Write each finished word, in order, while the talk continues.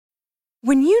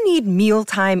When you need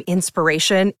mealtime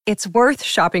inspiration, it's worth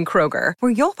shopping Kroger,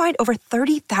 where you'll find over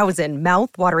 30,000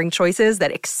 mouth-watering choices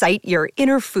that excite your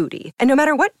inner foodie. And no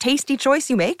matter what tasty choice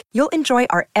you make, you'll enjoy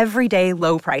our everyday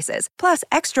low prices, plus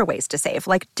extra ways to save,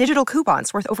 like digital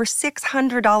coupons worth over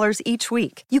 $600 each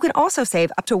week. You can also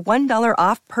save up to $1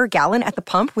 off per gallon at the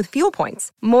pump with fuel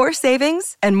points. More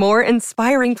savings and more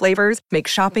inspiring flavors make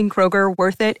shopping Kroger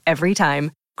worth it every time.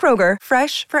 Kroger,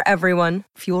 fresh for everyone.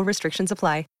 Fuel restrictions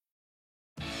apply.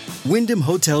 Wyndham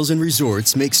Hotels and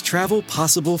Resorts makes travel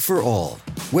possible for all.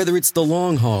 Whether it's the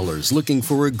long haulers looking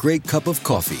for a great cup of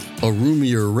coffee, a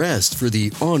roomier rest for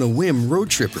the on-a-whim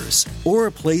road trippers, or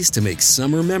a place to make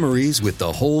summer memories with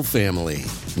the whole family.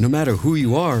 No matter who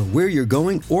you are, where you're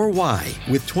going, or why,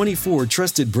 with 24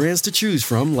 trusted brands to choose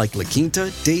from like La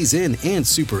Quinta, Days Inn, and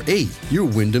Super 8, your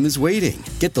Wyndham is waiting.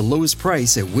 Get the lowest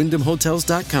price at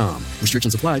WyndhamHotels.com.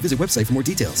 Restrictions apply. Visit website for more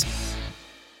details.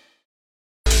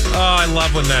 Oh, I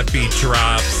love when that beat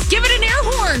drops. Give it an air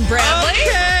horn, Bradley.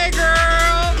 Okay,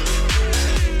 girl.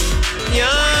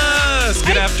 Yes.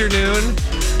 Good afternoon.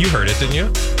 You heard it, didn't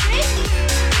you?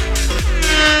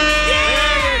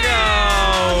 There you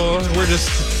go. We're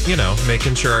just,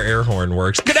 making sure our air horn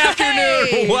works. Good afternoon.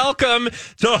 Hey. Welcome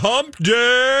to Hump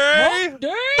Day. Hump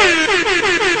Day.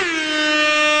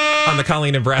 On the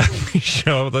Colleen and Bradley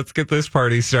Show. Let's get this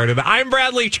party started. I'm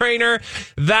Bradley Trainer.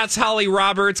 That's Holly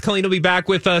Roberts. Colleen will be back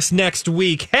with us next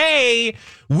week. Hey,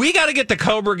 we got to get the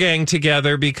Cobra Gang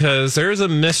together because there's a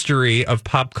mystery of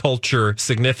pop culture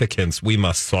significance we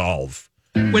must solve.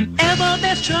 Whenever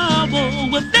there's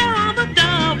trouble, we're there on the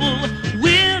double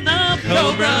with the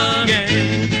Cobra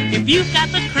Gang. If you've got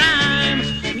the crime,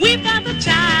 we've got the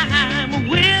time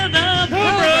with the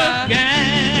Cobra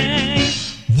Gang.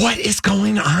 What is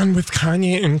going on with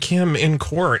Kanye and Kim in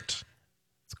court?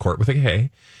 It's court with a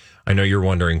K. I know you're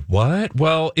wondering, what?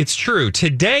 Well, it's true.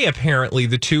 Today, apparently,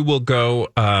 the two will go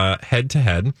head to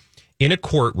head in a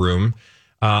courtroom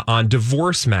on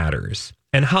divorce matters.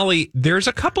 And Holly, there's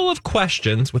a couple of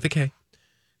questions with a K.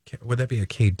 Would that be a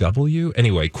KW?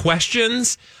 Anyway,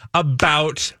 questions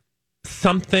about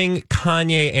something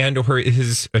Kanye and or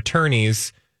his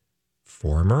attorneys,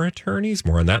 former attorneys,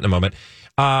 more on that in a moment,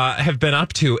 have been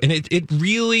up to. And it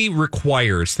really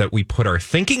requires that we put our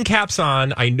thinking caps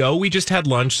on. I know we just had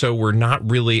lunch, so we're not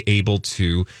really able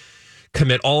to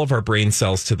commit all of our brain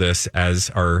cells to this as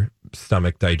our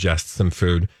stomach digests some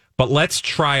food. But let's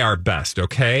try our best,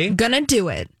 okay? Gonna do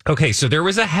it. Okay, so there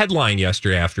was a headline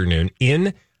yesterday afternoon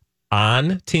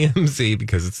on TMZ,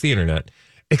 because it's the internet,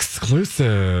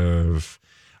 exclusive.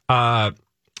 Kanye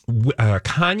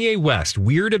West,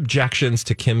 weird objections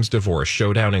to Kim's divorce,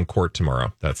 showdown in court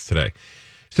tomorrow. That's today.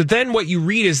 So then what you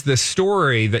read is the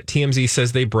story that TMZ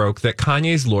says they broke, that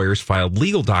Kanye's lawyers filed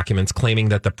legal documents claiming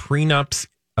that the prenups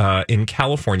in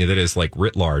California, that is like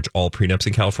writ large, all prenups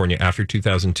in California after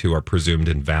 2002 are presumed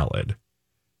invalid.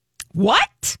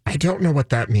 What? I don't know what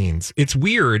that means. It's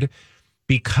weird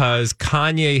because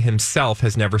Kanye himself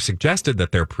has never suggested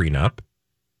that their prenup,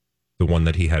 the one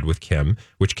that he had with Kim,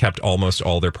 which kept almost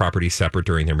all their property separate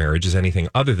during their marriage, is anything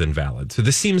other than valid. So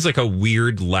this seems like a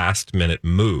weird last minute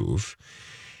move.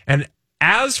 And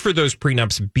as for those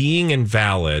prenups being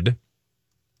invalid,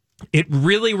 it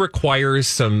really requires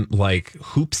some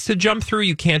hoops to jump through.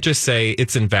 You can't just say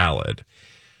it's invalid.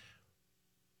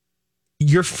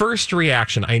 Your first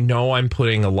reaction, I know I'm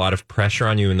putting a lot of pressure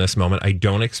on you in this moment. I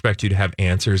don't expect you to have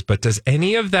answers, but does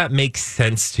any of that make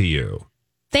sense to you?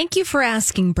 Thank you for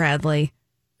asking, Bradley.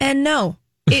 And no,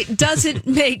 it doesn't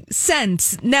make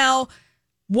sense. Now,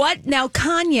 what? Now,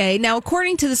 Kanye,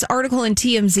 according to this article in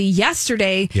TMZ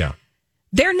yesterday,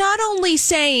 they're not only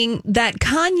saying that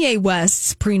Kanye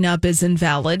West's prenup is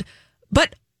invalid,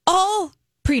 but all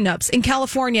prenups in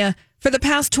California for the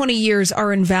past 20 years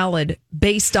are invalid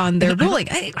based on their ruling.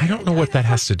 I don't know what that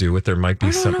has to do with. There might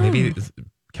be some, maybe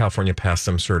California passed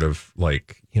some sort of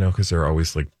because they're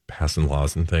always passing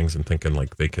laws and things and thinking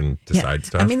they can decide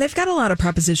stuff. I mean, they've got a lot of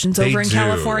propositions over in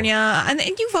California, and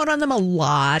you vote on them a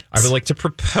lot. I would like to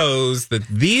propose that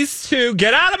these two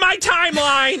get out of my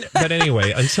timeline. But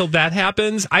anyway, until that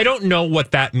happens, I don't know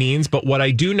what that means. But what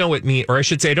I do know it means, or I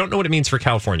should say, I don't know what it means for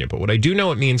California. But what I do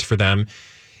know it means for them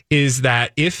is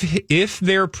that if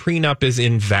their prenup is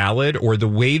invalid, or the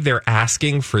way they're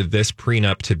asking for this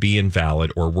prenup to be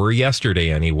invalid, or were yesterday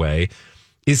anyway,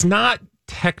 is not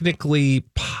technically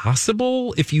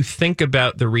possible if you think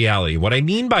about the reality. What I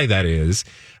mean by that is,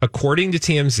 according to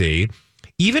TMZ,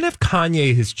 even if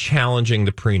Kanye is challenging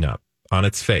the prenup on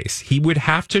its face, he would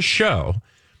have to show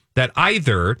that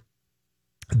either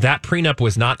that prenup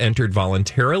was not entered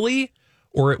voluntarily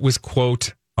or it was,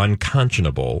 quote,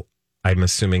 unconscionable. I'm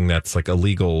assuming that's a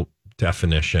legal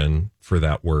definition for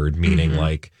that word, meaning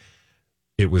like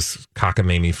it was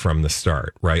cockamamie from the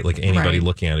start, right? Like anybody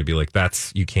looking at it would be like,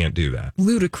 you can't do that.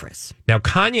 Ludicrous. Now,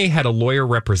 Kanye had a lawyer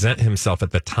represent himself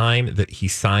at the time that he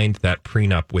signed that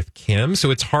prenup with Kim.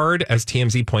 So it's hard, as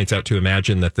TMZ points out, to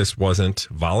imagine that this wasn't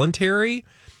voluntary.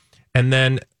 And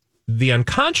then the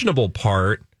unconscionable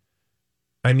part,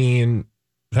 I mean,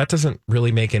 that doesn't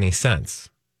really make any sense.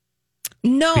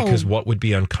 No. Because what would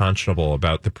be unconscionable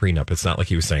about the prenup? It's not like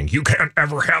he was saying, you can't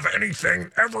ever have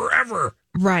anything, ever.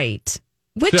 Right.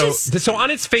 So on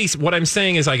its face, what I'm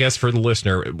saying is, I guess for the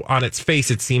listener, on its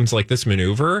face, it seems like this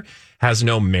maneuver has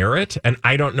no merit, and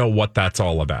I don't know what that's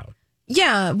all about.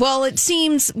 Yeah, well, it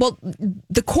seems,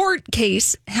 the court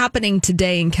case happening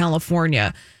today in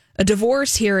California, a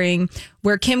divorce hearing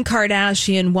where Kim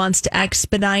Kardashian wants to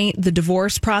expedite the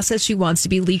divorce process. She wants to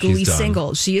be legally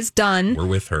single. She is done. We're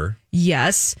with her.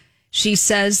 Yes. She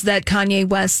says that Kanye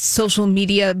West's social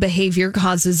media behavior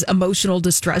causes emotional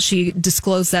distress. She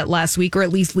disclosed that last week, or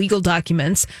at least legal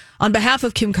documents on behalf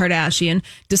of Kim Kardashian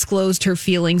disclosed her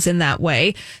feelings in that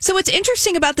way. So what's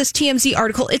interesting about this TMZ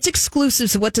article, it's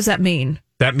exclusive. So what does that mean?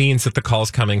 That means that the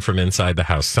call's coming from inside the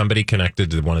house. Somebody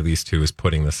connected to one of these two is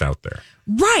putting this out there.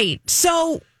 Right.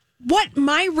 So what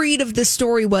my read of this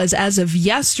story was as of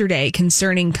yesterday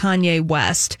concerning Kanye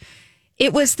West,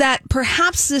 it was that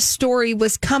perhaps this story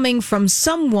was coming from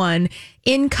someone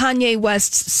in Kanye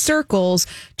West's circles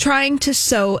trying to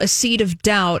sow a seed of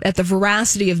doubt at the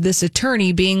veracity of this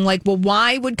attorney, being like, well,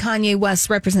 why would Kanye West's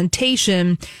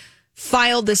representation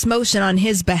file this motion on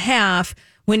his behalf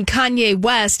when Kanye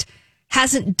West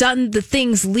hasn't done the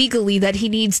things legally that he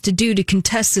needs to do to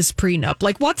contest this prenup?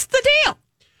 Like, what's the deal?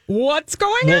 What's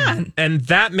going on? And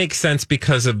that makes sense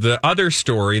because of the other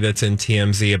story that's in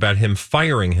TMZ about him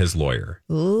firing his lawyer.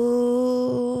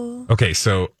 Ooh. Okay,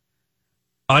 so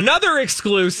another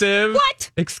exclusive.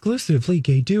 What? Exclusively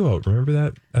gay duo. Remember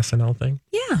that SNL thing?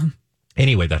 Yeah.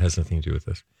 Anyway, that has nothing to do with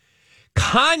this.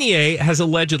 Kanye has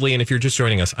allegedly, and if you're just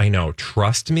joining us, I know,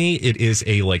 trust me, it is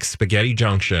a like spaghetti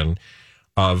junction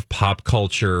of pop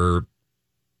culture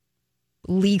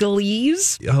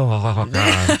legalese. Oh,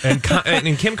 God.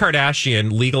 And Kim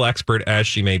Kardashian, legal expert as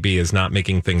she may be, is not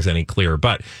making things any clearer.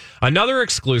 But another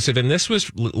exclusive, and this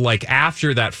was like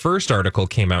after that first article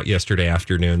came out yesterday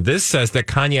afternoon, this says that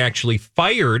Kanye actually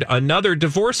fired another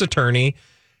divorce attorney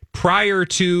prior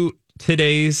to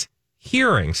today's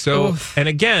hearing. So, oof. And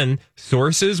again,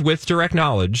 sources with direct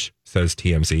knowledge, says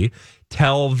TMZ,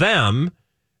 tell them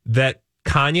that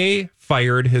Kanye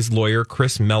fired his lawyer,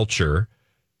 Chris Melcher.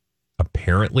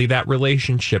 Apparently that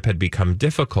relationship had become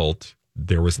difficult.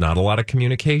 There was not a lot of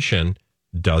communication.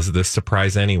 Does this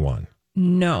surprise anyone?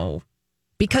 No.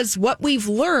 Because what we've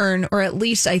learned, or at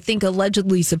least I think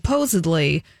allegedly,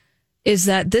 supposedly, is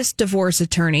that this divorce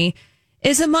attorney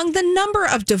is among the number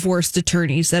of divorced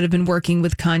attorneys that have been working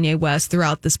with Kanye West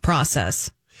throughout this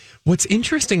process. What's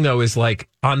interesting, though, is like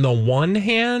on the one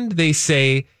hand, they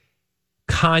say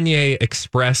Kanye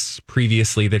expressed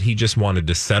previously that he just wanted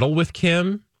to settle with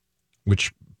Kim,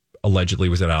 which allegedly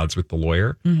was at odds with the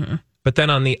lawyer. Mm-hmm. But then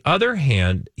on the other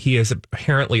hand, he has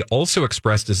apparently also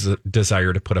expressed his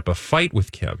desire to put up a fight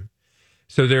with Kim.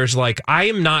 So there's like, I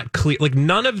am not clear. Like,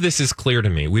 none of this is clear to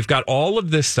me. We've got all of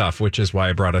this stuff, which is why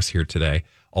I brought us here today.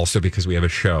 Also because we have a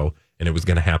show and it was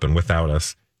going to happen without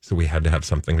us. So we had to have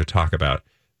something to talk about.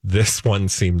 This one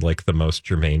seemed like the most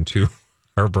germane to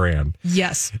our brand.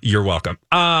 Yes. You're welcome.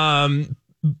 But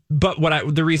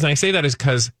the reason I say that is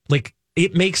because, like,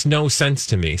 it makes no sense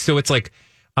to me. So it's like,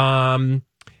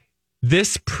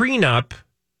 this prenup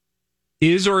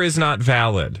is or is not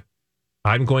valid.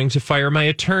 I'm going to fire my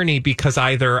attorney because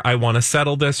either I want to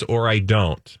settle this or I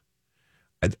don't.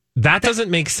 That doesn't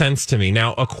make sense to me.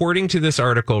 Now, according to this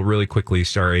article, really quickly,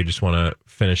 sorry, I just want to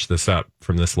finish this up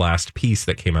from this last piece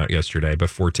that came out yesterday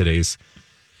before today's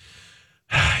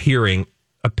hearing.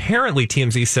 Apparently,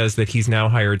 TMZ says that he's now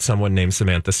hired someone named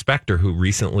Samantha Spector, who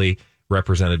recently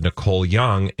represented Nicole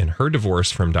Young in her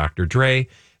divorce from Dr. Dre.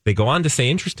 They go on to say,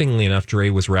 interestingly enough, Dre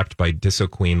was repped by Disso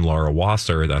Queen Laura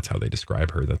Wasser. That's how they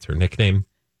describe her. That's her nickname.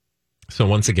 So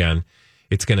once again,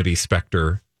 it's going to be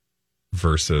Spector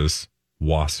versus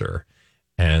Wasser,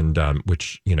 and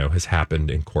which, you know, has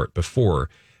happened in court before.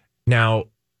 Now,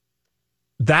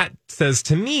 that says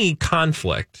to me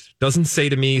conflict. Doesn't say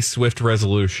to me swift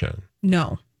resolution.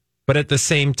 No. But at the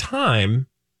same time,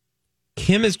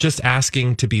 Kim is just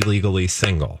asking to be legally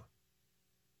single.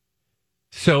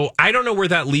 So I don't know where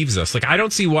that leaves us. Like, I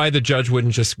don't see why the judge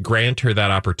wouldn't just grant her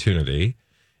that opportunity.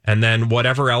 And then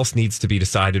whatever else needs to be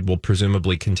decided will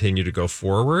presumably continue to go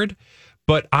forward.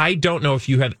 But I don't know if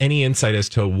you have any insight as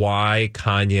to why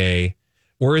Kanye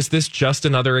Or is this just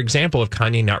another example of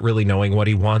Kanye not really knowing what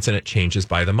he wants and it changes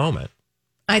by the moment?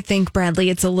 I think, Bradley,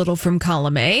 it's a little from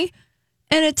column A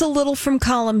and it's a little from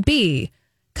column B.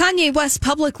 Kanye West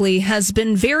publicly has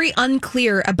been very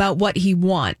unclear about what he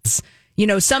wants. You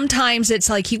know, sometimes it's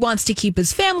like he wants to keep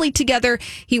his family together.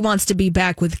 He wants to be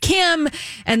back with Kim.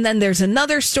 And then there's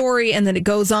another story and then it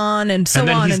goes on and so on and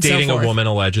so forth. And then he's dating a woman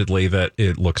allegedly that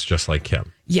it looks just like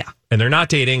Kim. Yeah. And they're not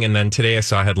dating. And then today I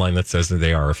saw a headline that says that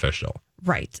they are official.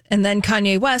 Right. And then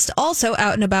Kanye West also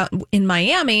out and about in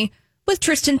Miami with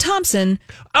Tristan Thompson.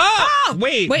 Oh,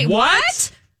 wait,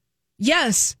 what?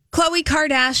 Yes. Khloe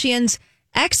Kardashian's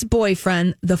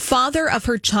ex-boyfriend, the father of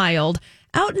her child,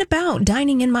 out and about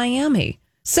dining in Miami.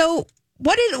 So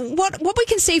what we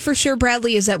can say for sure,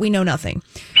 Bradley, is that we know nothing.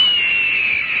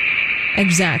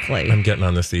 Exactly. I'm getting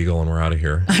on this eagle and we're out of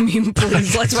here. I mean,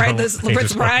 please, let's ride this.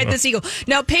 Let's ride this eagle.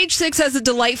 Now, Page 6 has a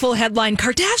delightful headline: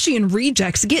 Kardashian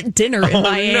rejects get dinner in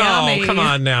Miami. No, come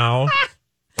on now.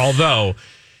 Although,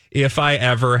 if I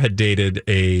ever had dated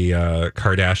a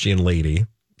Kardashian lady,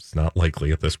 it's not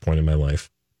likely at this point in my life.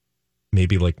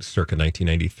 Maybe like circa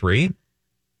 1993,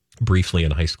 briefly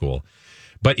in high school.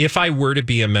 But if I were to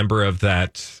be a member of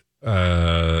that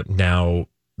now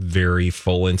very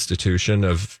full institution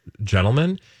of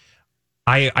gentlemen,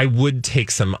 I would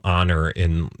take some honor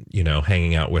in,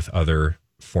 hanging out with other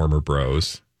former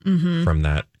bros from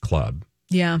that club.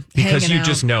 Yeah. Because you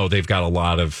just know they've got a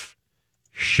lot of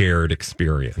shared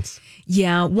experience.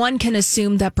 Yeah. One can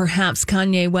assume that perhaps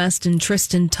Kanye West and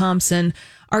Tristan Thompson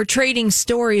are trading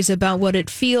stories about what it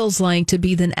feels like to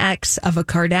be the ex of a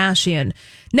Kardashian.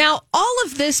 Now, all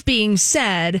of this being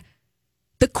said,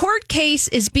 the court case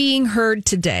is being heard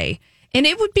today, and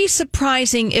it would be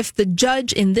surprising if the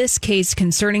judge in this case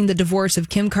concerning the divorce of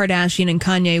Kim Kardashian and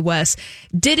Kanye West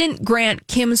didn't grant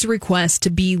Kim's request to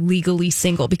be legally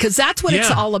single, because that's what it's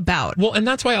all about. Well, and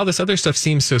that's why all this other stuff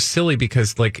seems so silly,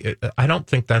 because I don't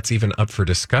think that's even up for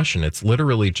discussion. It's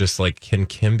literally just like, can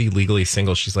Kim be legally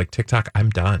single? She's like, TikTok,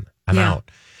 I'm done. I'm out.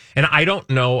 And I don't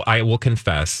know. I will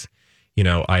confess,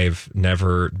 I've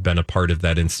never been a part of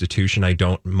that institution. I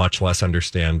don't much less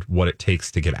understand what it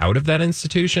takes to get out of that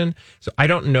institution. So I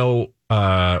don't know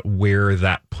where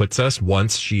that puts us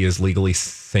once she is legally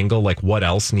single. Like, what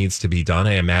else needs to be done?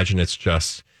 I imagine it's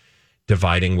just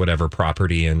dividing whatever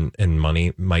property and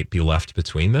money might be left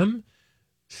between them.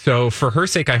 So for her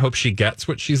sake, I hope she gets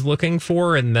what she's looking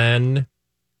for. And then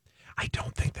I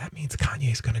don't think that means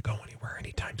Kanye's going to go anywhere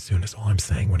anytime soon, is all I'm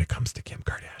saying when it comes to Kim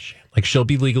Kardashian. Like, she'll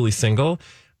be legally single,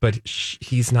 but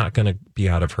he's not going to be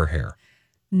out of her hair.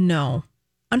 No.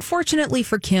 Unfortunately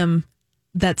for Kim,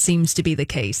 that seems to be the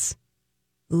case.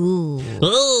 Ooh.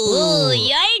 Ooh,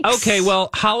 yikes. Okay, well,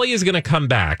 Holly is going to come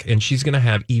back, and she's going to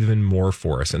have even more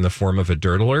for us in the form of a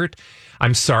Dirt Alert.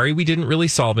 I'm sorry we didn't really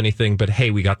solve anything, but hey,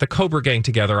 we got the Cobra Gang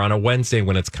together on a Wednesday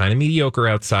when it's kind of mediocre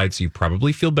outside, so you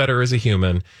probably feel better as a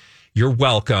human. You're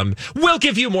welcome. We'll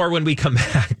give you more when we come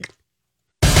back.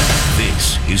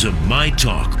 This is a My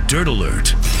Talk Dirt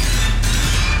Alert.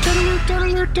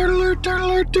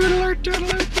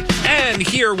 And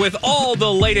here with all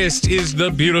the latest is the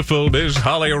beautiful Ms.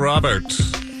 Holly Roberts.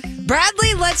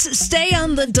 Bradley, let's stay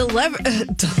on the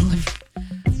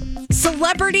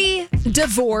celebrity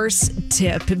divorce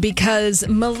tip, because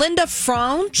Melinda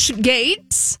French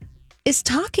Gates is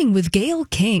talking with Gayle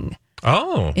King.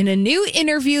 Oh. In a new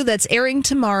interview that's airing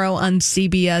tomorrow on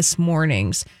CBS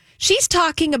Mornings. She's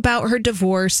talking about her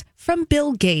divorce from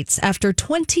Bill Gates after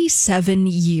 27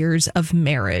 years of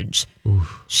marriage.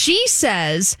 Oof. She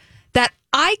says that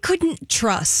I couldn't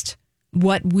trust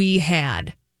what we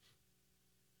had.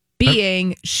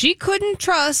 Being she couldn't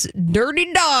trust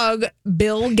dirty dog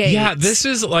Bill Gates. Yeah, this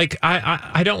is like,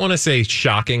 I don't want to say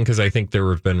shocking, because I think there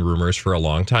have been rumors for a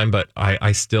long time, but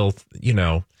I still,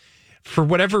 for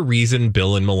whatever reason,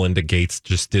 Bill and Melinda Gates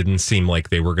just didn't seem like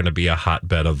they were going to be a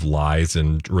hotbed of lies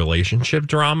and relationship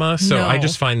drama. So I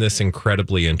just find this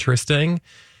incredibly interesting.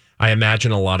 I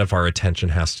imagine a lot of our attention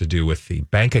has to do with the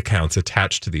bank accounts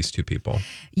attached to these two people.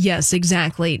 Yes,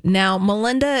 exactly. Now,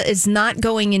 Melinda is not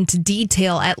going into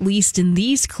detail, at least in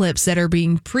these clips that are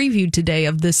being previewed today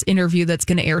of this interview that's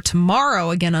going to air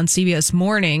tomorrow, again on CBS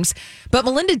Mornings. But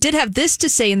Melinda did have this to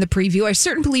say in the preview: I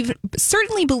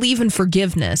certainly believe in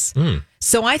forgiveness.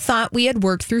 So I thought we had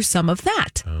worked through some of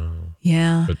that.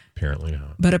 Yeah. But apparently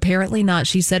not. But apparently not.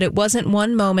 She said it wasn't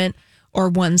one moment or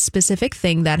one specific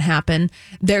thing that happened.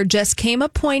 There just came a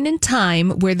point in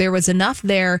time where there was enough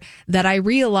there that I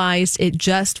realized it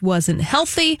just wasn't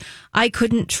healthy. I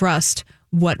couldn't trust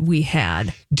what we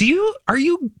had. I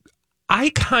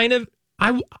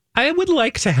would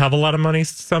like to have a lot of money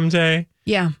someday.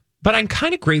 Yeah. But I'm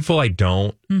kind of grateful I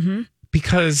don't.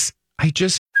 because I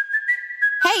just...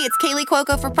 Hey, it's Kaylee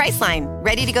Cuoco for Priceline.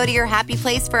 Ready to go to your happy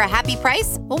place for a happy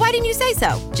price? Well, why didn't you say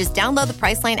so? Just download the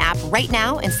Priceline app right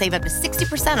now and save up to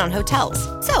 60% on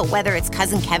hotels. So whether it's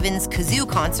Cousin Kevin's Kazoo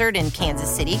Concert in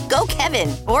Kansas City, go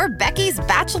Kevin, or Becky's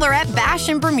Bachelorette Bash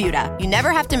in Bermuda, you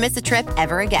never have to miss a trip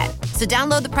ever again. So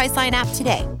download the Priceline app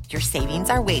today. Your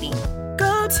savings are waiting.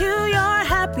 Go to your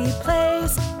happy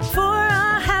place for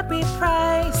a happy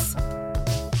price.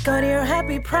 Go to your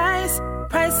happy price,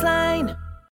 Priceline.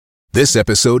 This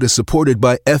episode is supported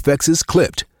by FX's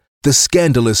Clipped, the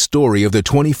scandalous story of the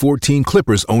 2014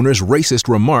 Clippers owner's racist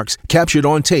remarks captured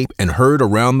on tape and heard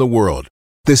around the world.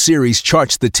 The series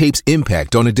charts the tape's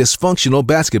impact on a dysfunctional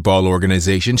basketball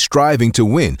organization striving to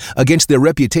win against their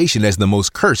reputation as the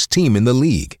most cursed team in the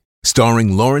league.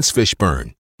 Starring Lawrence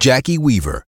Fishburne, Jackie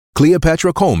Weaver,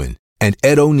 Cleopatra Coleman, and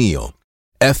Ed O'Neill.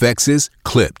 FX's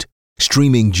Clipped,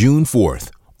 streaming June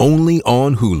 4th, only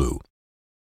on Hulu.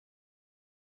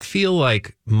 Feel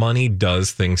like money does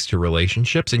things to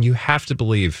relationships, and you have to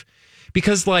believe,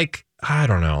 because like, I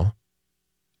don't know,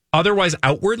 otherwise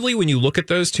outwardly when you look at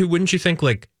those two, wouldn't you think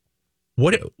like,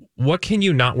 what can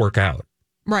you not work out?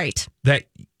 Right. That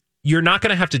you're not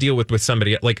going to have to deal with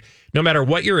somebody, like no matter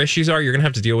what your issues are, you're going to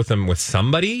have to deal with them with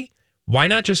somebody. Why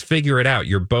not just figure it out?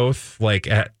 You're both like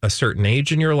at a certain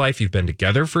age in your life, you've been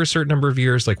together for a certain number of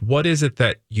years. Like, what is it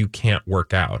that you can't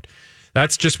work out?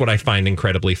 That's just what I find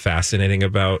incredibly fascinating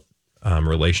about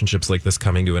relationships like this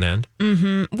coming to an end.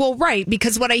 Mm-hmm. Well, right.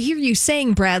 Because what I hear you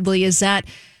saying, Bradley, is that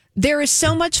there is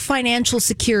so much financial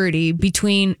security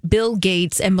between Bill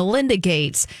Gates and Melinda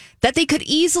Gates that they could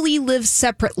easily live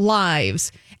separate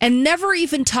lives and never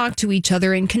even talk to each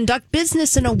other and conduct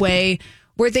business in a way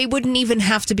where they wouldn't even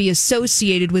have to be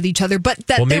associated with each other. But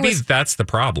that maybe that's the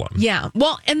problem. Yeah.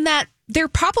 Well, and that there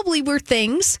probably were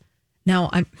things. Now,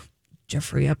 I'm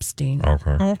Jeffrey Epstein.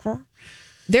 Okay.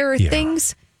 There are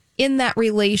things in that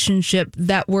relationship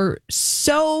that were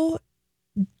so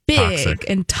big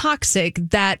and toxic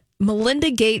that Melinda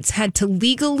Gates had to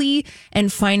legally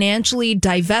and financially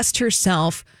divest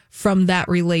herself from that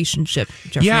relationship.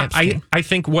 Jeffrey Epstein. I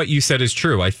think what you said is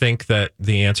true. I think that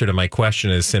the answer to my question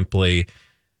is simply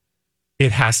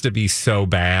it has to be so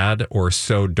bad or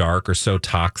so dark or so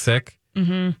toxic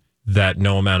that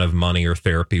no amount of money or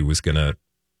therapy was going to,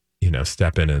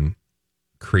 step in and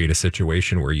create a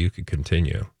situation where you could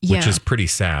continue, which is pretty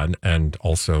sad. And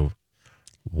also,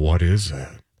 what is it?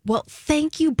 Well,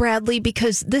 thank you, Bradley,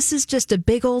 because this is just a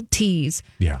big old tease.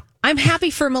 Yeah. I'm happy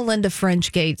for Melinda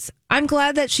French Gates. I'm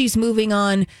glad that she's moving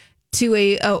on to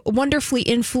a wonderfully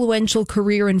influential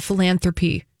career in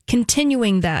philanthropy,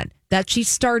 continuing that she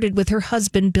started with her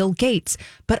husband, Bill Gates.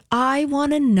 But I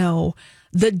want to know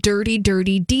the dirty,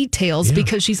 dirty details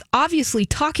because she's obviously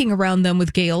talking around them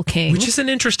with Gayle King. Which is an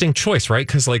interesting choice, right?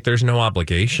 Because like there's no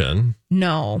obligation.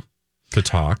 No. To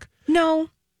talk. No,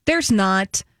 there's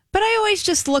not. But I always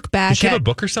just look back Does she have a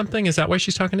book or something? Is that why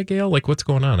she's talking to Gayle? Like what's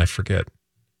going on? I forget.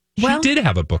 She did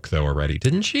have a book though already,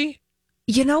 didn't she?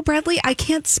 Bradley, I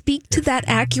can't speak to that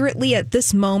accurately at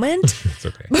this moment. It's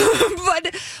okay.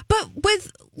 but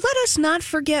let us not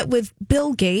forget with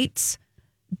Bill Gates,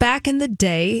 back in the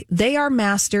day, they are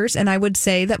masters, and I would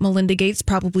say that Melinda Gates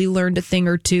probably learned a thing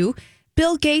or two.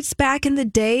 Bill Gates back in the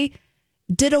day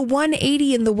did a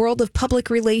 180 in the world of public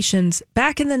relations.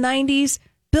 Back in the 90s,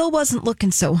 Bill wasn't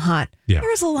looking so hot. Yeah. There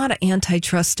was a lot of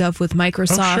antitrust stuff with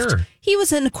Microsoft. Oh, sure. He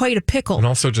was in quite a pickle. And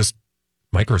also just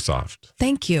Microsoft.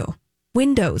 Thank you.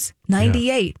 Windows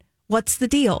 98. Yeah. What's the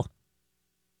deal?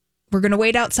 We're going to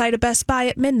wait outside of Best Buy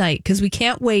at midnight because we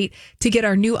can't wait to get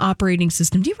our new operating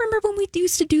system. Do you remember when we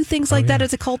used to do things like that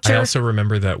as a culture? I also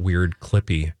remember that weird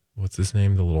Clippy. What's his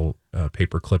name? The little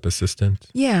paperclip assistant.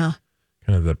 Yeah.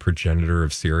 Kind of the progenitor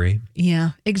of Siri.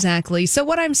 Yeah, exactly. So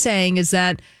what I'm saying is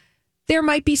that there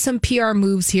might be some PR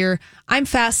moves here. I'm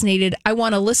fascinated. I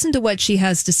want to listen to what she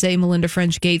has to say, Melinda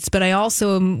French Gates, but I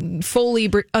also am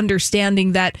fully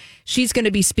understanding that she's going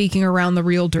to be speaking around the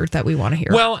real dirt that we want to hear.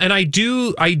 Well, and I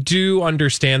do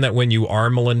understand that when you are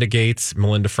Melinda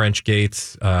French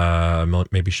Gates,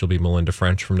 maybe she'll be Melinda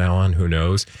French from now on. Who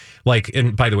knows? Like,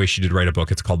 and by the way, she did write a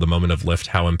book. It's called The Moment of Lift: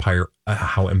 How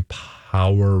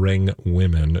Empowering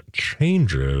Women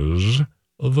Changes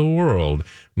the World.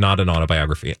 Not an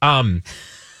autobiography. At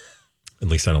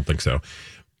least I don't think so.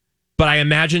 But I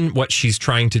imagine what she's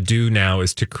trying to do now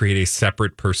is to create a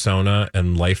separate persona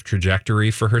and life trajectory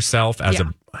for herself as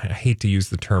I hate to use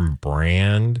the term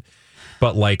brand,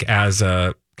 but like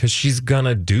because she's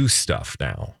gonna do stuff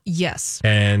now. Yes.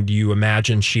 And you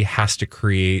imagine she has to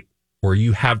create, or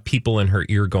you have people in her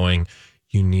ear going,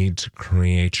 you need to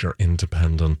create your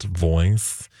independent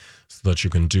voice. so that you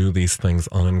can do these things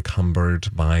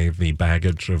unencumbered by the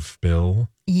baggage of Bill.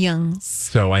 Yes.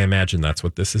 So I imagine that's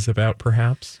what this is about,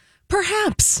 perhaps.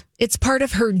 Perhaps it's part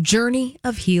of her journey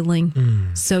of healing.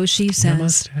 So she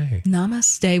says. Namaste.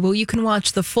 Namaste. Well, you can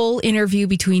watch the full interview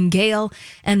between Gail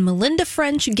and Melinda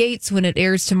French Gates when it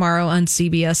airs tomorrow on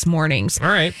CBS Mornings. All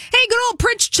right. Hey, good old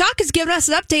Prince Chuck is giving us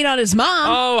an update on his mom.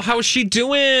 Oh, how's she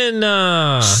doing?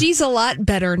 She's a lot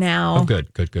better now. Oh, good.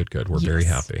 We're very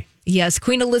happy. Yes,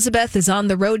 Queen Elizabeth is on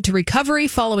the road to recovery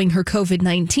following her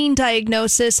COVID-19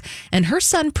 diagnosis, and her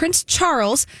son, Prince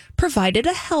Charles, provided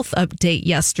a health update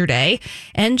yesterday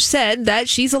and said that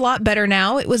she's a lot better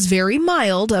now. It was very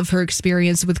mild of her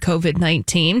experience with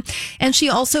COVID-19, and she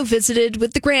also visited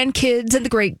with the grandkids and the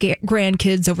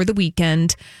great-grandkids over the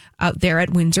weekend out there at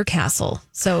Windsor Castle.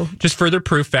 So, just further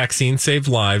proof vaccines save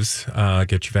lives.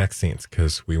 Get your vaccines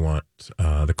because we want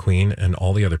the Queen and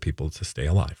all the other people to stay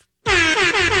alive.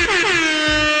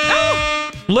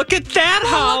 Look at that,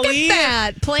 Holly. Look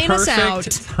at that. Playing us out.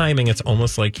 Perfect timing. It's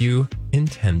almost like you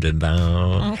intended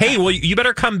that. Okay. Hey, well, you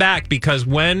better come back because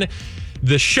when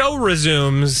the show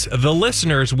resumes, the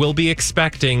listeners will be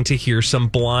expecting to hear some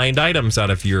blind items out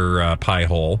of your pie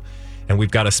hole. And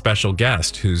we've got a special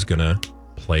guest who's going to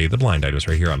play the blind items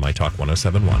right here on My Talk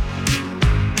 107.1.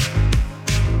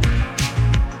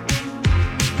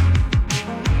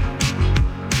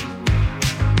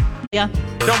 Yeah.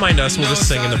 Don't mind us. We'll just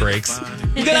sing in the breaks.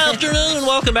 Good afternoon and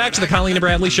welcome back to the Colleen and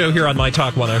Bradley Show here on My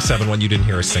Talk 107. When you didn't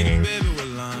hear us singing,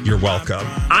 you're welcome.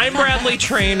 I'm Bradley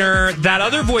Traynor. That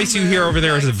other voice you hear over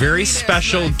there is a very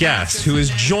special guest who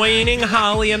is joining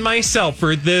Holly and myself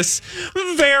for this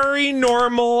very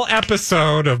normal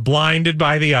episode of Blinded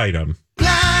by the Item.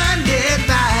 Blinded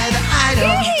by the Item.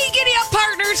 Hey, giddy up,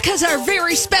 partners, because our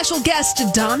very special guest,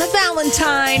 Donna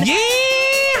Valentine. Yeah!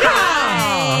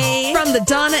 Hi. From the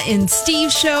Donna and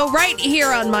Steve Show, right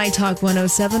here on My Talk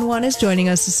 107.1 is joining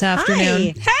us this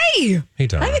afternoon. Hi. Hey! Hey,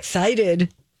 Donna. I'm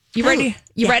excited. You ready?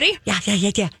 You ready? Yeah.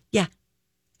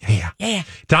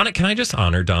 Donna, can I just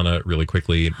honor Donna really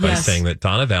quickly by saying that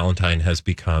Donna Valentine has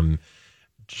become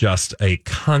just a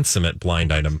consummate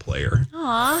blind item player.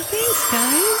 Aw, thanks,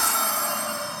 guys.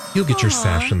 You'll get your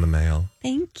sash in the mail.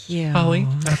 Thank you. Holly,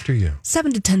 after you.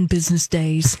 7 to 10 business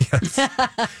days. Yes.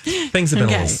 Things have been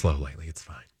a little slow lately. It's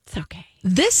fine. It's okay.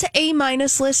 This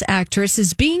A-minus list actress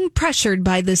is being pressured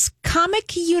by this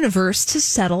comic universe to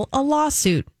settle a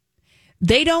lawsuit.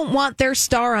 They don't want their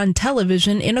star on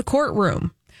television in a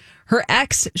courtroom. Her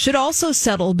ex should also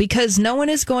settle because no one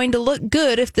is going to look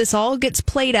good if this all gets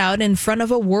played out in front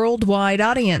of a worldwide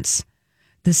audience.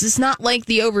 This is not like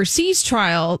the overseas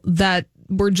trial that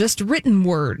were just written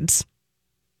words.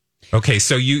 Okay,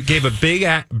 so you gave a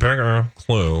bigger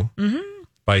clue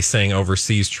by saying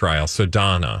overseas trial. So,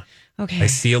 Donna, Okay. I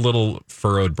see a little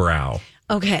furrowed brow.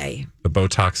 Okay. The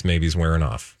Botox maybe's wearing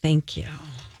off. Thank you.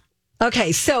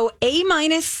 Okay, so A-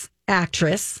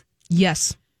 actress.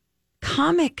 Yes.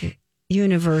 Comic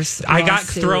universe. I got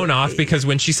lawsuit. thrown off because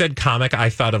when she said comic, I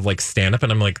thought of like stand-up,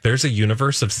 and I'm like, there's a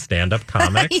universe of stand-up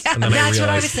comics? Yeah, and then that's I what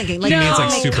I realized was thinking. she Like means like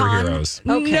Comic-Con. superheroes.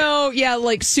 Okay. No, yeah,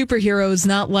 like superheroes,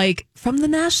 not like from the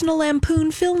National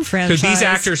Lampoon film franchise. Because these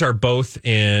actors are both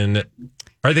in...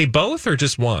 Are they both or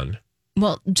just one?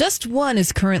 Well, just one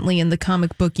is currently in the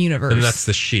comic book universe. And that's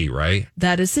the she, right?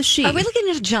 That is the she. Are we looking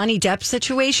at a Johnny Depp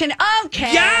situation?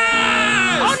 Okay.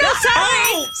 Yes! Oh, no,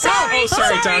 sorry.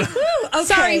 Sorry, Donna. Okay.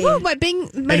 Sorry. Woo, my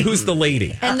And who's the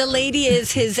lady? And the lady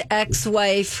is his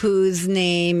ex-wife, whose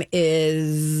name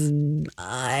is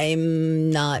I'm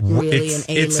not really an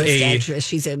A-list actress.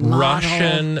 She's a model.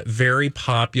 Russian, very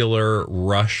popular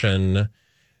Russian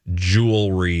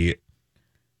jewelry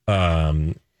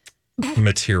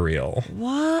material.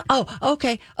 What? Oh,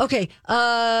 okay.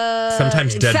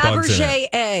 Sometimes dead bugs in Fabergé it.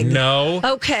 egg. No.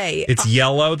 Okay. It's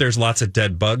yellow. There's lots of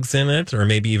dead bugs in it, or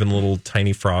maybe even little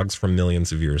tiny frogs from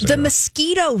millions of years The ago.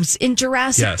 mosquitoes in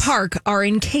Jurassic Park are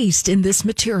encased in this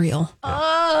material.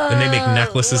 And they make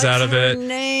necklaces out of it.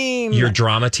 Name? Your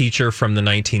drama teacher from the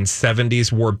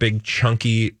 1970s wore big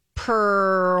chunky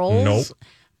Pearls. Nope.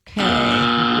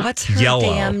 Okay. What's her Yellow.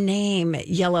 damn name?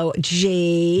 Yellow.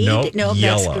 Jade. Nope, That's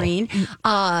yellow. green.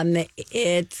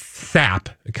 It's sap.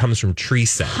 It comes from tree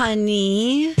sap.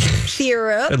 honey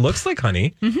syrup. It looks like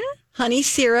honey. Honey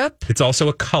syrup. It's also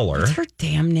a color. What's her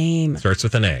damn name? Starts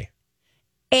with an A.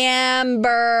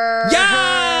 Amber.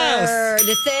 Yes! Heard.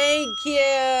 Thank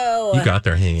you. You got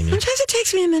there hanging. Sometimes it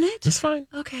takes me a minute. It's fine.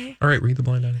 Okay. All right, read the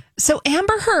blind item. So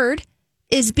Amber Heard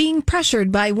is being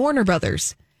pressured by Warner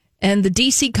Brothers. and the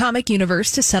DC Comic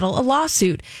Universe to settle a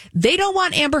lawsuit. They don't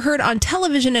want Amber Heard on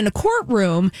television in a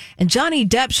courtroom, and Johnny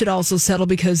Depp should also settle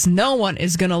because no one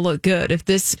is going to look good if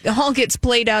this all gets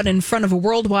played out in front of a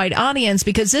worldwide audience,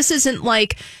 because this isn't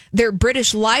like their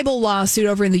British libel lawsuit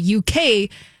over in the UK,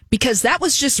 because that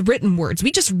was just written words.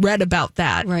 We just read about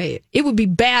that. Right. It would be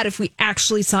bad if we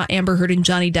actually saw Amber Heard and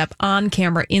Johnny Depp on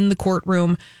camera in the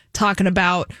courtroom talking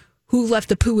about who left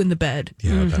the poo in the bed.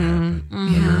 Yeah, that happened.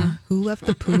 Yeah, who left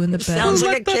the poo in the bed? Sounds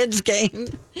like a kid's game.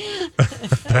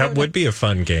 That would be a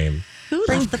fun game. Who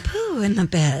left the poo in the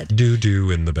bed?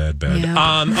 Doo-doo in the bed.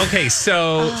 Yeah. Okay,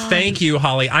 so thank you,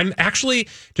 Holly. I'm actually,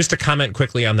 just to comment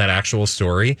quickly on that actual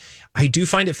story, I do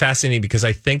find it fascinating because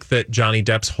I think that Johnny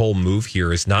Depp's whole move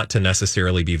here is not to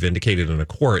necessarily be vindicated in a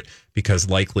court, because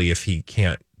likely if he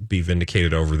can't be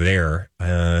vindicated over there,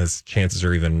 his chances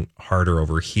are even harder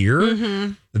over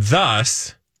here.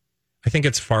 Thus, I think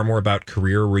it's far more about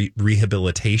career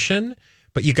rehabilitation,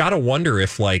 but you got to wonder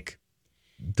if like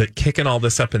that kicking all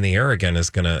this up in the air again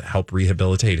is going to help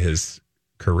rehabilitate his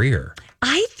career.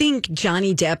 I think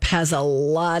Johnny Depp has a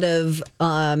lot of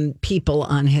people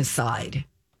on his side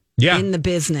in the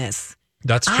business.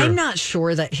 That's true. I'm not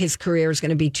sure that his career is going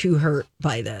to be too hurt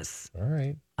by this. All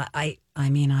right. I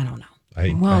mean, I don't know.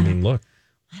 I mean, look.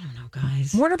 I don't know,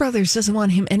 guys. Warner Brothers doesn't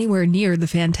want him anywhere near the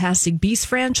Fantastic Beasts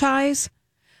franchise.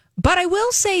 But I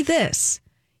will say this.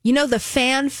 You know the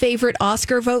fan favorite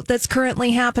Oscar vote that's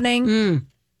currently happening?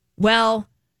 Well,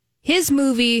 his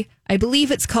movie, I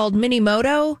believe it's called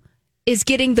Minimoto, is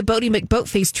getting the Bodie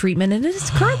McBoatface treatment, and it is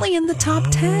currently in the top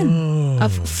 10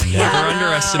 of Never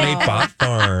underestimate Bot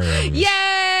Farm.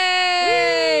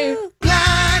 Yay!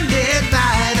 Blinded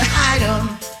by the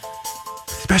item.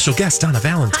 Special guest Donna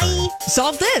Valentine.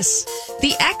 Solve this.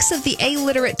 The ex of the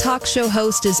illiterate talk show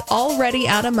host is already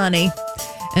out of money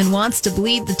and wants to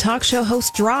bleed the talk show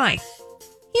host dry.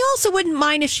 He also wouldn't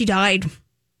mind if she died.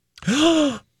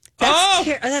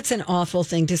 That's an awful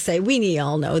thing to say. We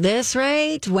all know this,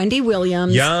 right? Wendy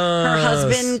Williams, yes. Her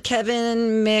husband,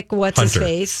 Kevin Hunter.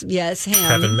 Face? Yes, him.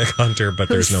 Kevin McHunter, but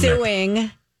there's no Mick.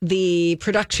 Suing the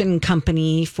production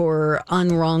company for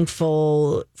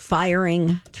unwrongful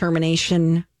firing,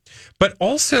 termination. But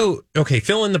also, okay,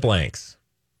 fill in the blanks.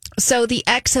 So the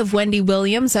ex of Wendy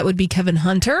Williams, that would be Kevin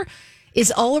Hunter,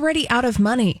 is already out of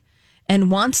money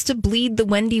and wants to bleed the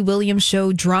Wendy Williams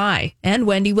show dry and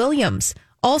Wendy Williams.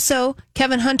 Also,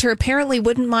 Kevin Hunter apparently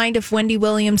wouldn't mind if Wendy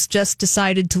Williams just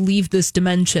decided to leave this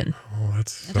dimension. Oh,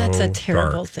 that's a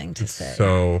terrible dark. thing to say.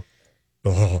 So,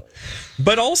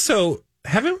 but also,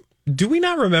 do we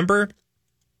not remember?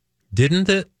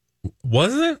 Didn't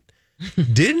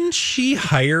she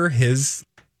hire his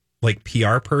like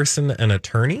PR person, an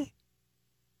attorney,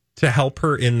 to help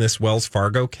her in this Wells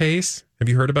Fargo case? Have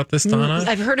you heard about this, Donna?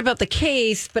 I've heard about the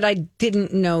case, but I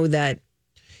didn't know that.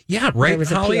 Yeah, right,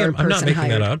 Holly. I'm not making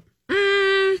that up.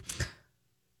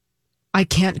 I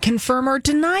can't confirm or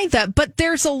deny that, but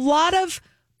there's a lot of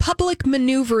public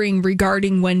maneuvering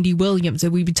regarding Wendy Williams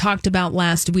that we talked about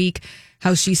last week,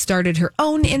 how she started her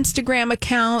own Instagram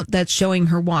account that's showing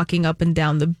her walking up and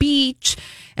down the beach,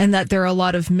 and that there are a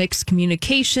lot of mixed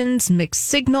communications, mixed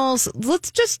signals.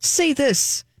 Let's just say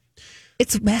this.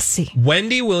 It's messy.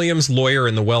 Wendy Williams' lawyer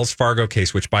in the Wells Fargo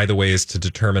case, which, by the way, is to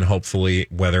determine, hopefully,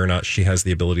 whether or not she has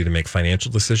the ability to make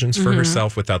financial decisions for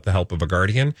herself without the help of a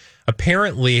guardian.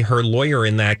 Apparently, her lawyer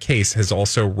in that case has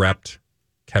also repped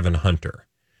Kevin Hunter.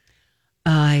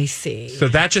 I see. So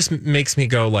that just makes me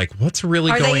go, like, what's really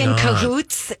going on? Are they in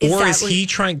cahoots? Or is he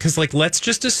trying? Because, like, let's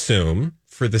just assume,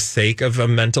 for the sake of a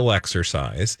mental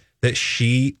exercise, that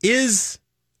she is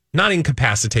not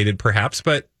incapacitated, perhaps,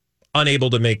 but unable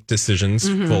to make decisions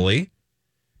fully.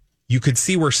 You could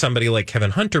see where somebody like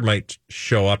Kevin Hunter might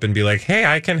show up and be like, hey,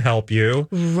 I can help you.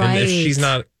 Right. And if she's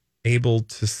not able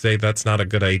to say that's not a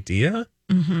good idea,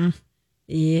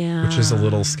 yeah, which is a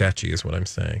little sketchy is what I'm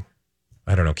saying.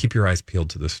 I don't know. Keep your eyes peeled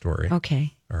to this story.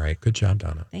 Okay. All right. Good job,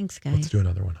 Donna. Thanks, guys. Let's do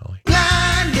another one, Holly.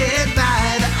 Blinded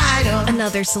by the item.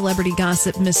 Another celebrity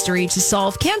gossip mystery to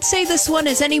solve. Can't say this one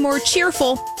is any more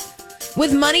cheerful.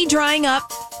 With money drying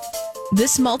up,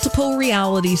 this multiple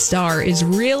reality star is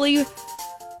really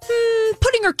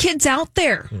putting her kids out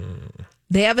there.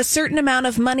 They have a certain amount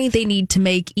of money they need to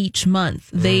make each month.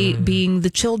 They being the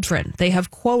children. They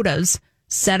have quotas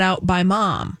set out by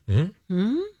mom.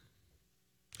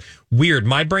 Weird.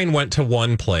 My brain went to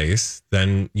one place.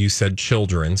 Then you said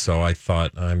children, so I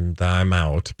thought I'm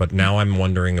out. But now I'm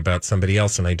wondering about somebody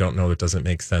else, and I don't know. It doesn't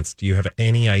make sense. Do you have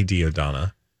any idea,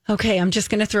 Donna? Okay, I'm just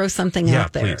going to throw something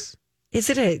out there. Please. Is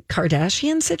it a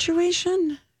Kardashian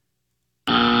situation?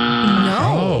 No.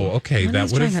 Oh, okay.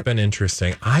 That would have been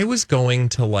interesting. I was going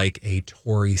to like a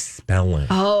Tori Spelling.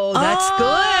 Oh, that's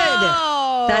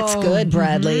good. That's good,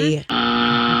 Bradley.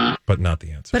 But not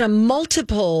the answer. But a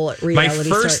multiple reality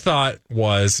My first thought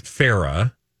was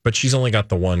Farrah, but she's only got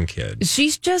the one kid.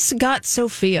 She's just got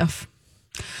Sophia.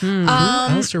 Who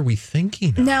else are we thinking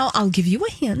of? Now, I'll give you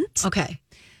a hint. Okay.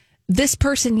 This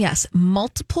person, yes,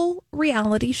 multiple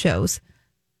reality shows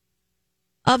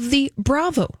of the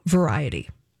Bravo variety.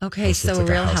 Okay, so like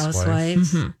Real a housewife.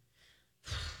 Housewives.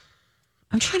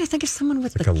 I'm trying to think of someone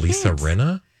with Like the a Lisa kids.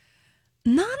 Rinna?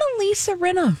 Not a Lisa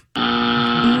Rinna.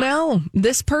 No,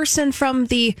 this person from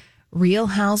the Real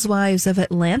Housewives of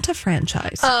Atlanta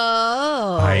franchise.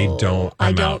 Oh,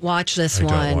 I don't watch this I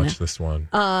one. don't watch this one.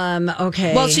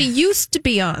 Okay. Well, she used to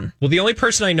be on. Well, the only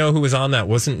person I know who was on that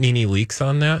wasn't Nene Leakes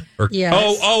on that. Or Yes.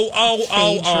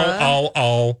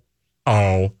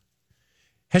 Oh.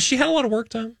 Has she had a lot of work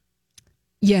done?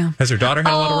 Yeah. Has her daughter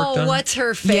had a lot of work done? What's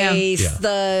her face? Yeah.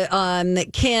 The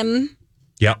Kim.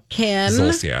 Yep. Kim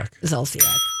Zolciak.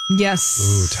 Yes.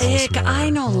 Ooh, tell us Sick. more. I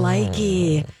know,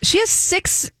 likey. She has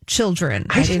 6 children.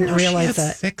 I didn't realize she had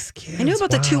that. 6 kids. I knew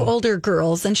about the 2 Wow. older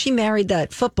girls, and she married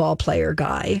that football player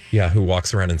guy. Yeah, who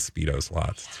walks around in Speedos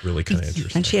lots. It's really kind of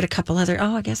interesting. And she had a couple other.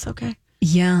 Oh, I guess okay.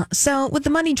 Yeah. So with the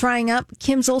money drying up,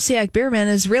 Kim Zolciak-Biermann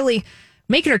is really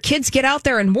making her kids get out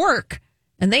there and work.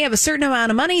 And they have a certain amount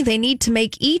of money they need to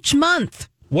make each month.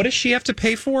 What does she have to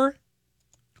pay for?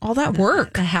 All that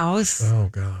work. The house, Oh,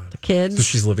 God. the kids, So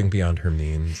she's living beyond her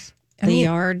means. the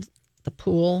yard, the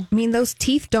pool. I mean, those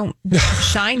teeth don't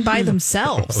shine by Oh,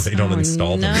 themselves. they don't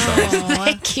install themselves.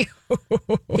 Thank you.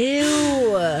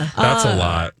 Ew. That's a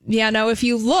lot. Yeah, no, if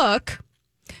you look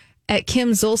at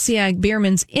Kim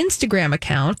Zolciak-Biermann's Instagram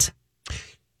account,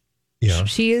 Yeah.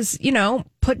 she is,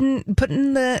 putting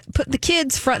the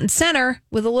kids front and center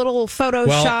with a little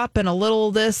Photoshop and a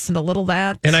little this and a little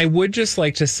that. And I would just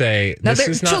like to say, Now, this their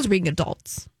is not... children being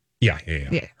adults. Yeah.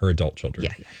 Her adult children.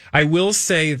 Yeah. I will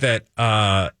say that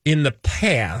in the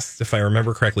past, if I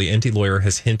remember correctly, Enty Lawyer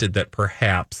has hinted that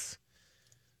perhaps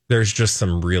there's just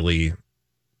some really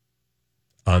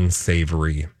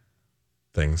unsavory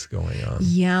things going on.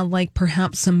 Yeah, like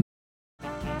perhaps some.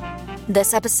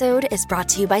 This episode is brought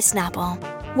to you by Snapple.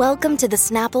 Welcome to the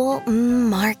Snapple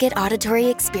Market Auditory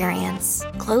Experience.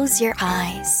 Close your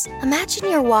eyes. Imagine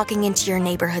you're walking into your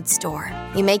neighborhood store.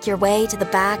 You make your way to the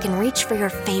back and reach for your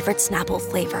favorite Snapple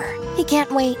flavor. You can't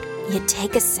wait. You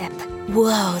take a sip.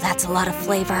 Whoa, that's a lot of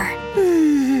flavor.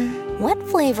 What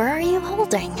flavor are you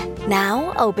holding?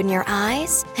 Now open your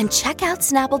eyes and check out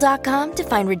Snapple.com to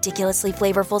find ridiculously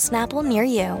flavorful Snapple near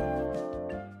you.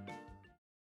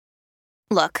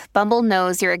 Look, Bumble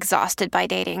knows you're exhausted by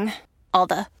dating. All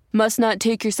the must not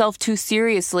take yourself too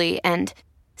seriously and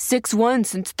 6'1"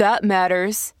 since that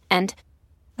matters. And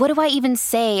what do I even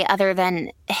say other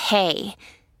than hey?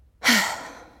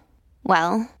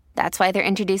 Well, that's why they're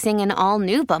introducing an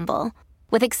all-new Bumble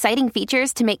with exciting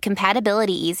features to make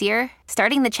compatibility easier,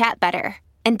 starting the chat better,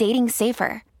 and dating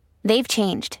safer. They've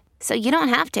changed, so you don't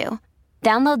have to.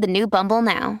 Download the new Bumble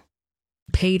now.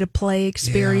 Pay-to-play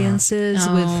experiences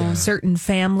with certain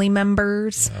family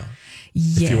members. Yeah.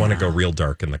 If you want to go real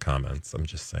dark in the comments, I'm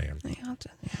just saying.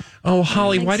 Oh,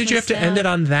 Holly, why did you have to end it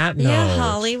on that note? Yeah,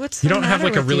 Holly, what's you the don't have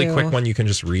like matter a really with quick you? one you can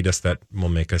just read us that will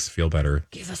make us feel better?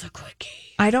 Give us a quickie.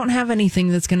 I don't have anything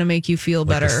that's going to make you feel Like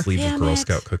better. a sleeve of Girl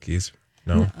Scout cookies?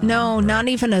 No? No, not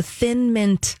even a thin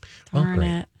mint. Darn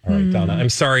it. All right, Donna, I'm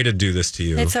sorry to do this to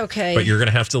you. It's okay. But you're going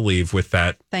to have to leave with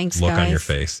that Thanks, look on guys. your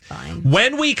face. Fine.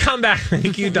 When we come back,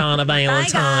 thank you, Donna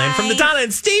Valentine, from the Donna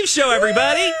and Steve Show,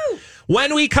 everybody. Woo!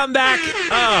 When we come back,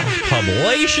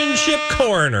 Publicationship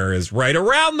Corner is right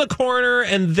around the corner.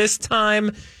 And this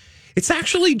time, it's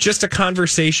actually just a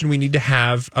conversation we need to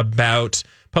have about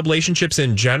publicationships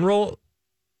in general.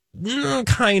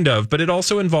 Kind of, but it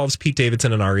also involves Pete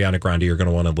Davidson and Ariana Grande. You're going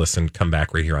to want to listen. Come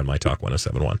back right here on My Talk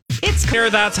 107.1. It's here.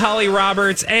 That's Holly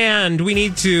Roberts, and we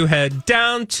need to head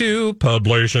down to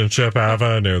Publicationship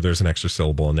Avenue. There's an extra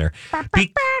syllable in there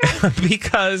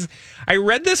because I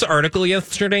read this article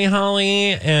yesterday,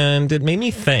 Holly, and it made me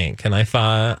think. And I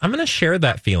thought I'm going to share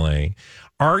that feeling.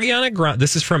 Ariana Grande.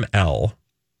 This is from Elle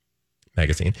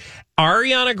magazine.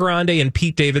 Ariana Grande and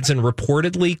Pete Davidson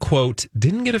reportedly, quote,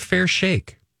 didn't get a fair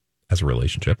shake as a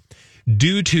relationship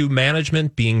due to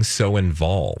management being so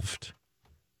involved.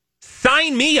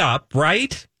 Sign me up,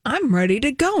 right? I'm ready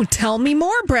to go. Tell me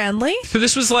more, Bradley. So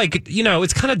this was like,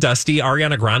 it's kind of dusty.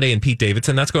 Ariana Grande and Pete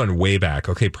Davidson, that's going way back.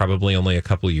 Okay, probably only a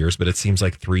couple of years, but it seems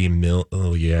like 3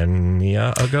 million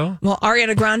ago. Well,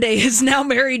 Ariana Grande is now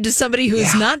married to somebody who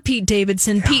is not Pete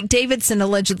Davidson. Yeah. Pete Davidson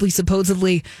allegedly,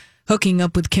 supposedly hooking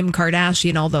up with Kim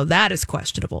Kardashian, although that is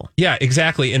questionable. Yeah,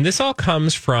 exactly. And this all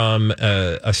comes from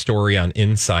a story on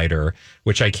Insider,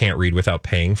 which I can't read without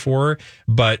paying for.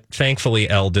 But thankfully,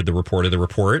 Elle did the report of the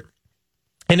report.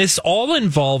 And this all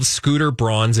involves Scooter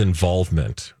Braun's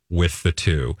involvement with the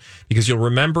two. Because you'll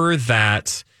remember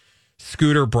that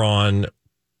Scooter Braun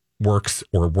worked,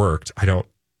 I don't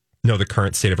know the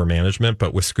current state of her management,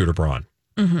 but with Scooter Braun.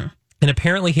 Mm-hmm. And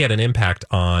apparently he had an impact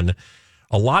on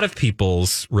a lot of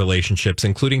people's relationships,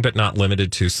 including but not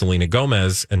limited to Selena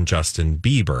Gomez and Justin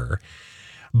Bieber.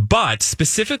 But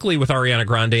specifically with Ariana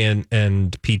Grande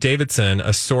and Pete Davidson,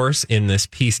 a source in this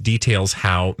piece details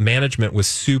how management was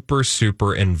super,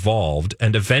 super involved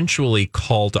and eventually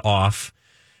called off,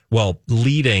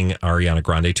 leading Ariana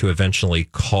Grande to eventually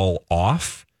call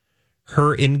off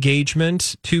her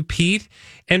engagement to Pete.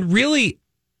 And really,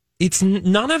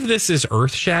 none of this is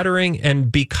earth shattering. And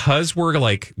because we're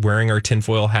like wearing our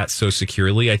tinfoil hats so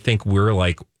securely, I think we're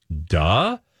like,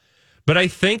 duh. But I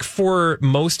think for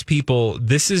most people,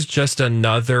 this is just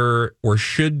another, or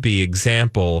should be,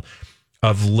 example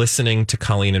of listening to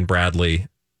Colleen and Bradley,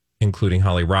 including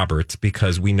Holly Roberts,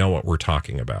 because we know what we're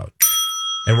talking about.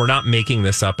 And we're not making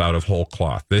this up out of whole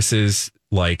cloth. This is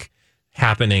like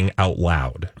happening out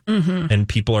loud. Mm-hmm. And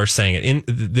people are saying it.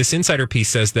 This Insider piece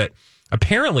says that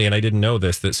apparently, and I didn't know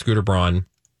this, that Scooter Braun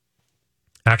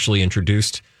actually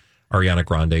introduced Ariana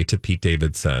Grande to Pete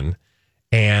Davidson.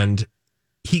 And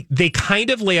they kind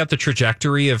of lay out the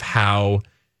trajectory of how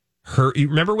you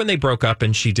remember when they broke up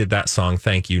and she did that song,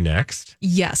 Thank You Next?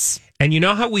 Yes. And you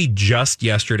know how we just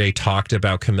yesterday talked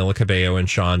about Camila Cabello and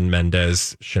Shawn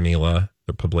Mendes, Shamila,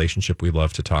 the publicationship we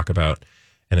love to talk about.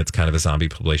 And it's kind of a zombie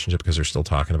publicationship because they're still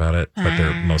talking about it, but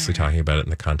they're mostly talking about it in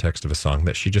the context of a song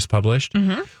that she just published.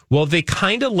 Mm-hmm. Well, they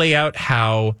kind of lay out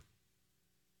how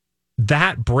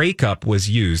that breakup was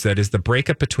used. That is, the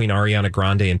breakup between Ariana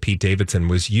Grande and Pete Davidson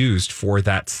was used for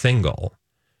that single.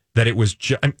 That it was,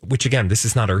 which again, this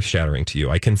is not earth shattering to you.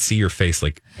 I can see your face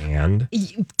like, and?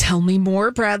 Tell me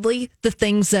more, Bradley. The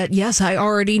things that, yes, I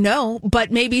already know,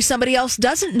 but maybe somebody else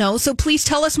doesn't know. So please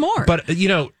tell us more. But,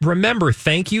 remember,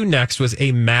 Thank You Next was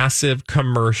a massive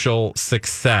commercial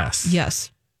success.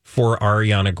 Yes. For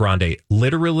Ariana Grande.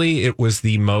 Literally, it was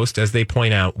the most, as they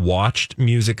point out, watched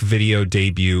music video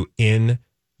debut in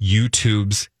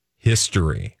YouTube's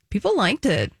history. People liked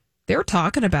it. They were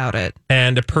talking about it.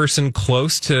 And a person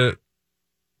close to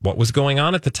what was going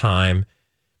on at the time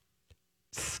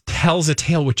tells a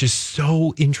tale which is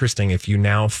so interesting if you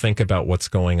now think about what's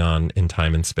going on in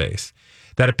time and space.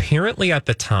 That apparently at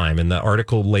the time, and the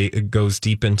article goes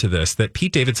deep into this, that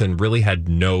Pete Davidson really had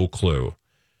no clue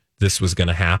this was going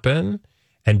to happen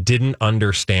and didn't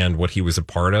understand what he was a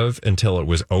part of until it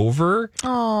was over.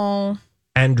 Oh.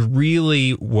 And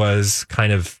really was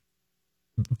kind of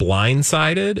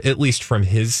blindsided, at least from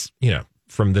his,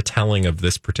 from the telling of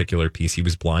this particular piece. He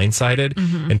was blindsided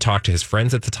and talked to his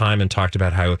friends at the time and talked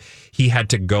about how he had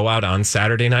to go out on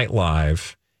Saturday Night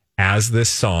Live as this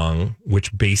song,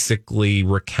 which basically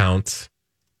recounts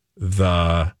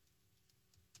the,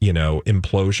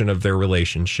 implosion of their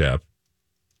relationship.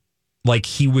 Like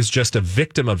he was just a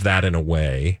victim of that in a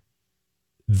way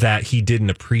that he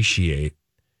didn't appreciate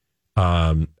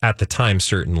at the time,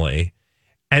 certainly.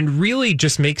 And really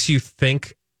just makes you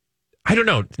think, I don't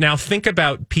know. Now think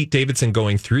about Pete Davidson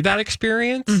going through that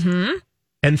experience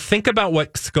and think about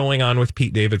what's going on with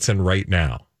Pete Davidson right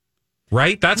now.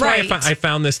 Right? That's why I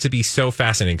found this to be so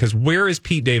fascinating, because where is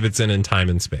Pete Davidson in time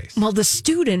and space? Well, the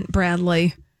student,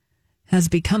 Bradley, has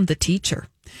become the teacher.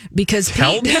 Because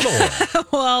Tell me more.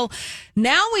 Well,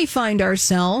 now we find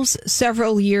ourselves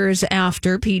several years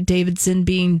after Pete Davidson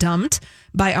being dumped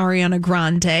by Ariana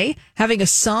Grande, having a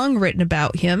song written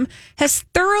about him, has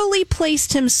thoroughly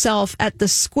placed himself at the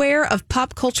square of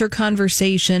pop culture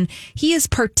conversation. He is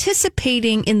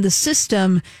participating in the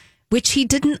system, which he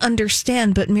didn't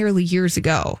understand but merely years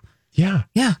ago. Yeah.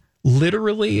 Yeah.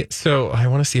 Literally. So I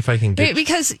want to see if I can get...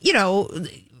 Because,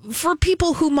 for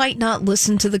people who might not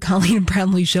listen to the Colleen and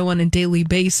Bradley show on a daily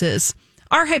basis,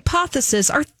 our hypothesis,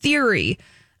 our theory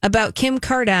about Kim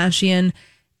Kardashian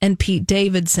and Pete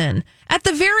Davidson, at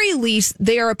the very least,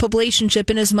 they are a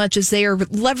publicationship in as much as they are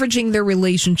leveraging their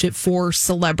relationship for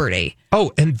celebrity.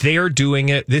 Oh, and they're doing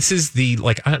it. This is the,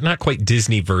 not quite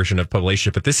Disney version of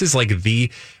publicationship, but this is like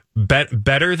the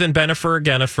better than Bennifer or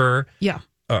Gennifer. Yeah.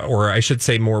 Or I should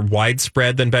say more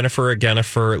widespread than Bennifer or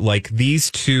Gennifer. Like these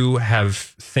two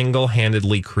have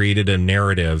single-handedly created a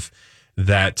narrative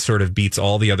that sort of beats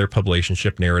all the other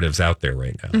publicationship narratives out there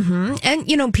right now. Mm-hmm.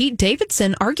 And, Pete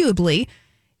Davidson, arguably,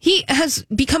 he has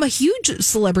become a huge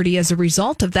celebrity as a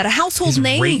result of that, a household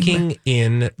name. Raking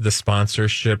in the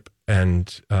sponsorship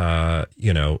the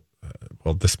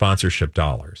sponsorship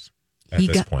dollars at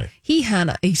this point. He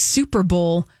had a Super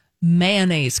Bowl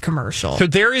mayonnaise commercial. So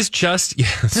there is just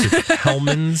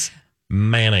Hellman's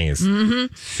mayonnaise,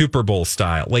 Super Bowl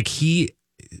style. Like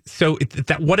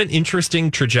what an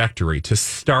interesting trajectory to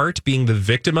start being the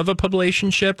victim of a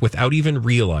relationship without even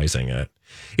realizing it.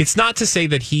 It's not to say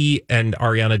that he and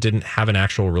Ariana didn't have an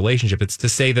actual relationship. It's to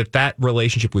say that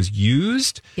relationship was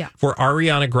used for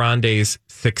Ariana Grande's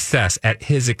success at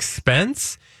his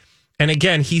expense. And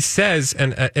again, he says,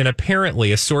 and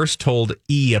apparently a source told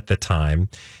E! at the time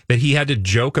that he had to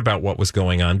joke about what was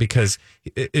going on because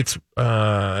it's,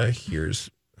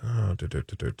 here's,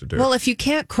 well, if you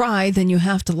can't cry, then you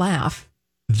have to laugh.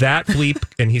 That bleep,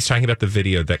 and he's talking about the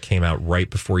video that came out right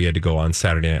before you had to go on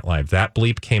Saturday Night Live. That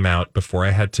bleep came out before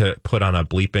I had to put on a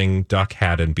bleeping duck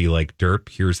hat and be like, derp,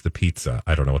 here's the pizza.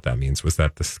 I don't know what that means. Was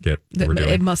that the skit we're doing?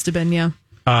 It must have been, yeah.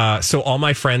 So all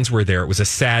my friends were there. It was a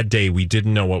sad day. We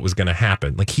didn't know what was going to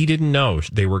happen. Like, he didn't know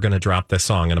they were going to drop this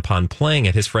song. And upon playing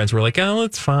it, his friends were like, oh,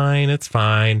 it's fine. It's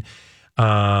fine.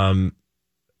 And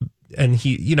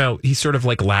he sort of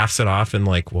like laughs it off and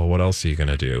like, well, what else are you going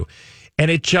to do? And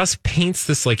it just paints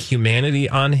this like humanity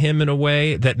on him in a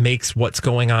way that makes what's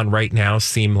going on right now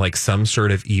seem like some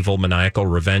sort of evil, maniacal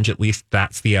revenge. At least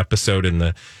that's the episode in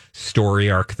the story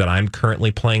arc that I'm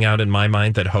currently playing out in my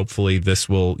mind, that hopefully this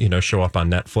will, show up on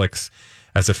Netflix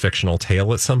as a fictional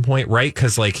tale at some point, right?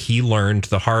 Because like he learned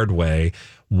the hard way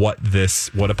what a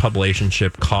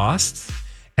publicationship costs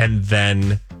and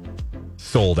then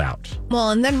sold out.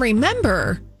 Well, and then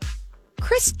remember,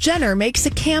 Kris Jenner makes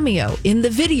a cameo in the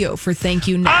video for Thank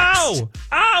You Next.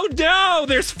 Oh no,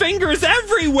 there's fingers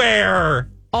everywhere.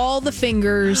 All the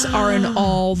fingers are in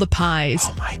all the pies.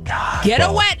 Oh my God. Get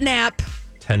a wet nap.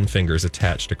 10 fingers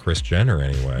attached to Kris Jenner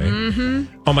anyway.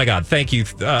 Mm-hmm. Oh my God. Thank you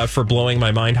for blowing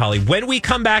my mind, Holly. When we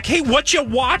come back, hey, what you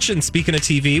watching? Speaking of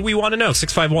TV, we want to know.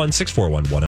 651-641-10.